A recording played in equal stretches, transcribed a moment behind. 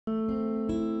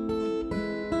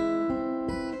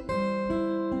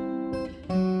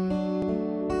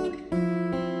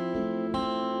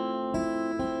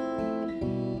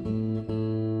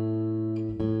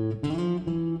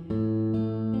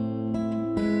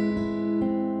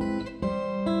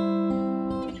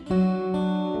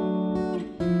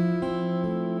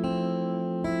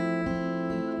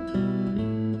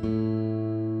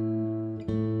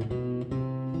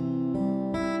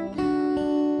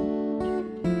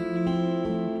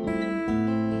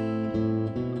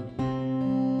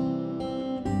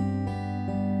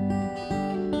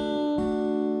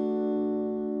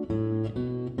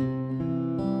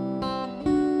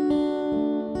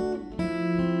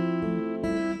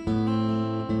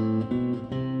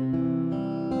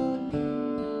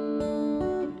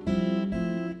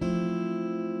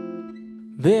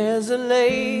There's a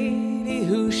lady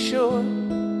who's sure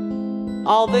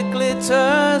all that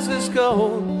glitters is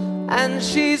gold, and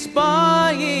she's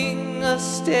buying a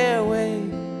stairway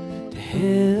to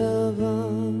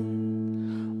heaven.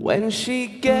 When she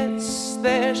gets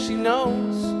there, she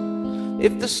knows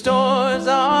if the stores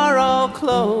are all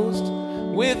closed,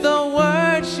 with a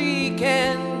word she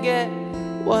can get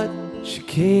what she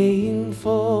came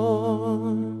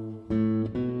for.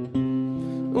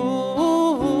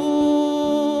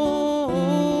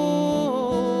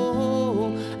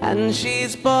 And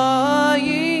she's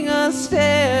buying a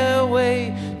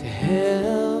stairway to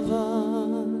heaven.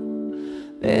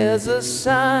 There's a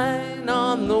sign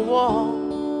on the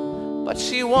wall, but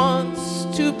she wants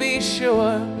to be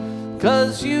sure,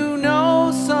 'cause you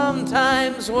know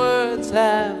sometimes words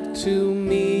have two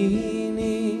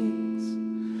meanings.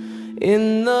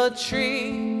 In the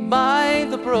tree by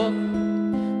the brook,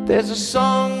 there's a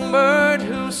songbird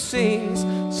who sings.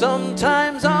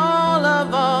 Sometimes all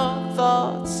of our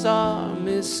thoughts are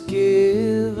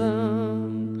misgiven.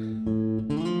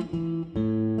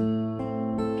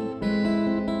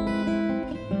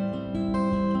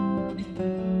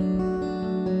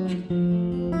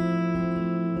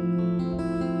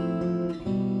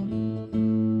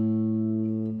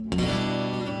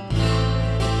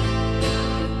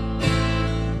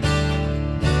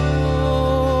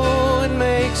 Oh, it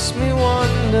makes me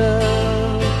wonder.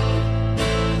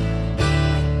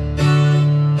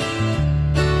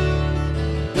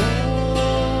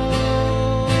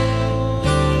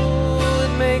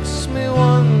 Makes me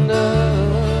wonder.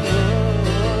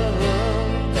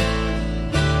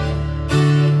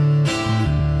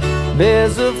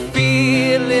 There's a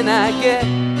feeling I get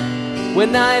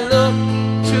when I look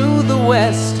to the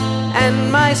west, and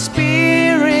my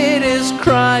spirit is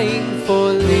crying for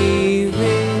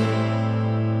leaving.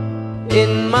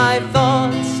 In my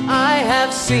thoughts I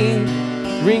have seen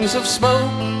rings of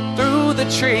smoke through the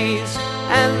trees,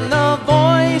 and the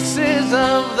voices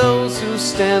of those who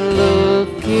stand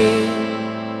looking.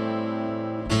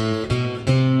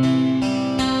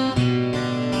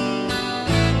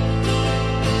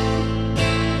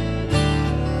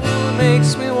 It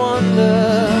makes me wonder.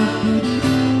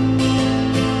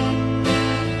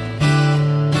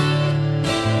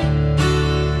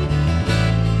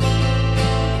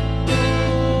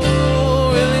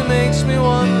 Oh, really makes me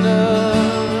wonder.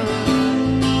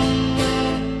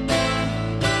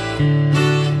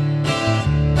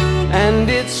 And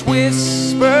it's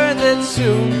whispered that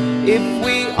soon, if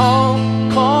we all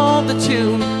call the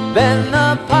tune, then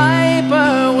the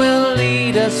piper will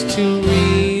lead us to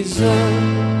reason.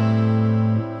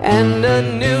 And a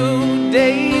new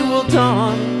day will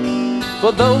dawn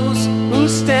for those who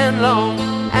stand long,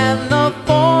 and the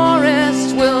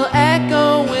forest will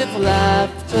echo with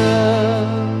laughter.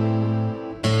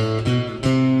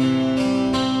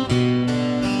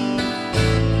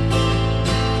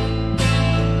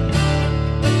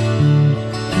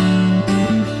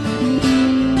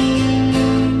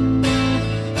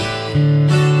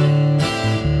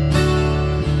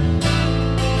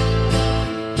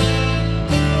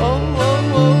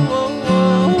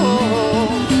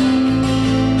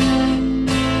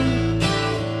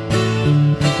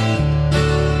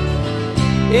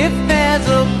 If there's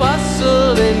a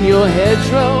bustle in your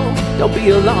hedgerow, don't be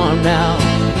alarmed now.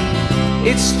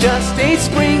 It's just a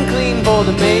spring clean for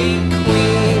the May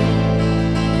Queen.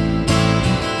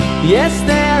 Yes,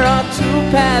 there are two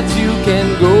paths you can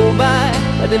go by,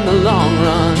 but in the long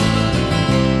run,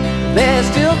 there's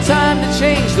still time to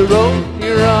change the road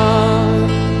you're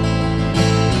on.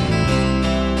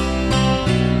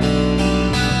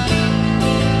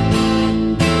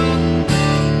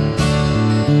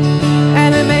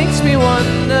 And it makes me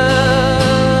wonder.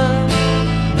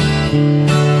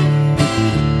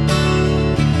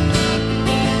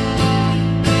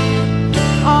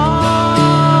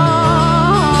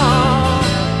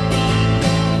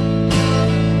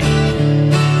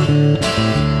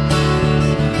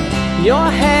 Your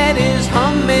head is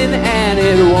humming and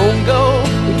it won't go,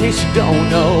 in case you don't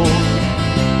know.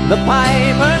 The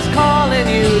piper's calling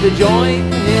you to join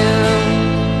him.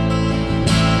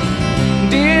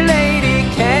 Dear lady,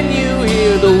 can you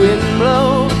hear the wind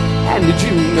blow? And did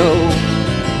you know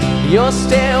your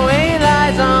stairway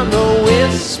lies on the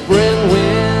whispering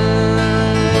wind?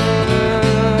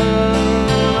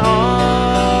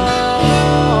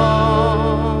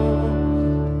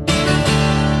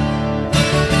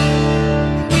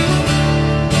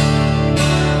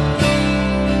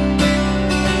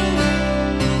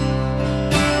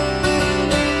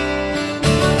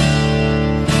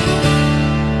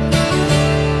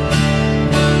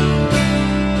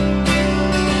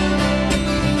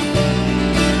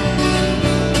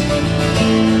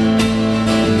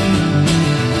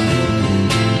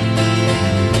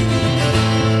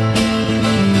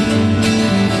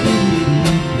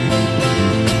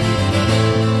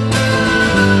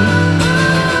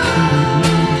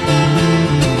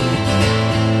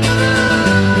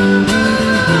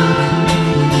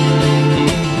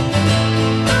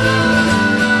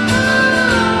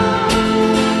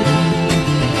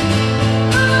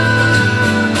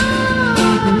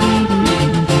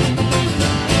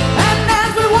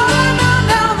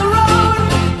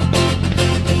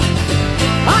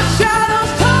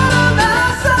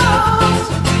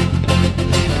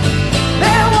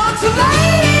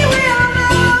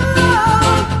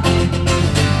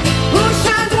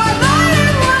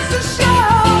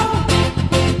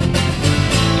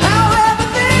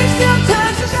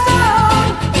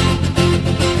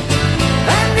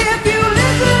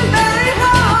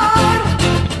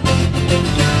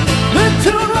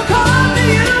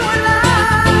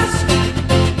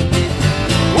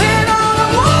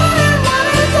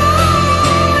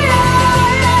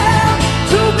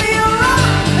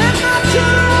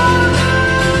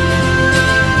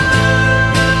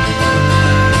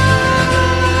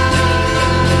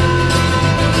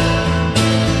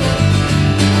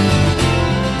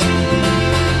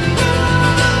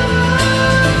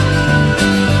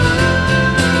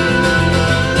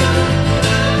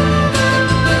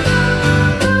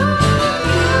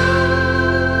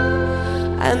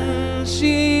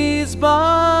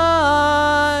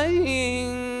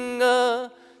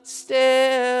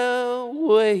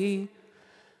 way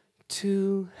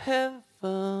to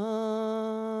heaven.